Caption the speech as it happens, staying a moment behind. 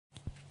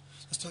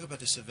Let's talk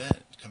about this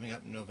event coming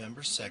up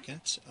November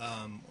 2nd.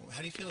 How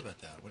do you feel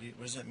about that? What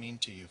does that mean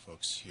to you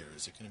folks here?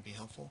 Is it going to be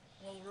helpful?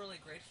 Well, we're really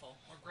grateful.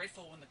 We're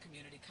grateful when the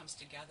community comes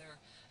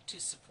together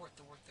to support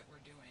the work that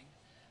we're doing.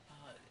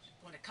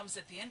 When it comes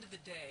at the end of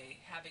the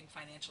day, having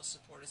financial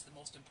support is the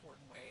most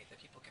important way that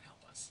people can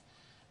help us.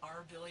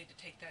 Our ability to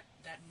take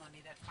that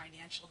money, that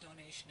financial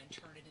donation, and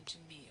turn it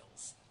into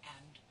meals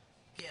and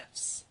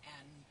gifts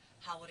and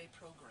holiday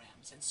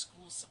programs and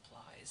school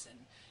supplies and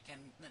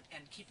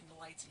keeping the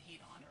lights and heat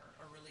on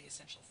are really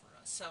essential for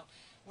us. So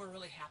we're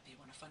really happy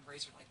when a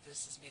fundraiser like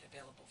this is made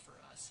available for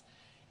us.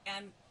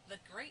 And the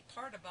great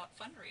part about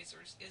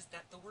fundraisers is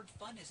that the word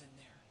fun is in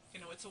there. You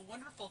know, it's a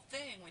wonderful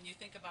thing when you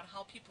think about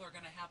how people are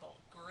going to have a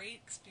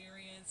great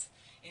experience,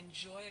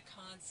 enjoy a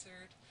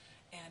concert,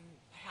 and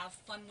have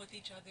fun with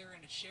each other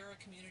and share a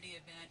community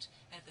event,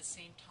 and at the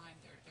same time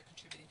they're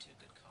contributing to a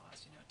good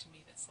cause. You know, to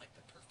me that's like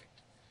the perfect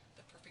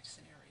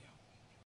scenario.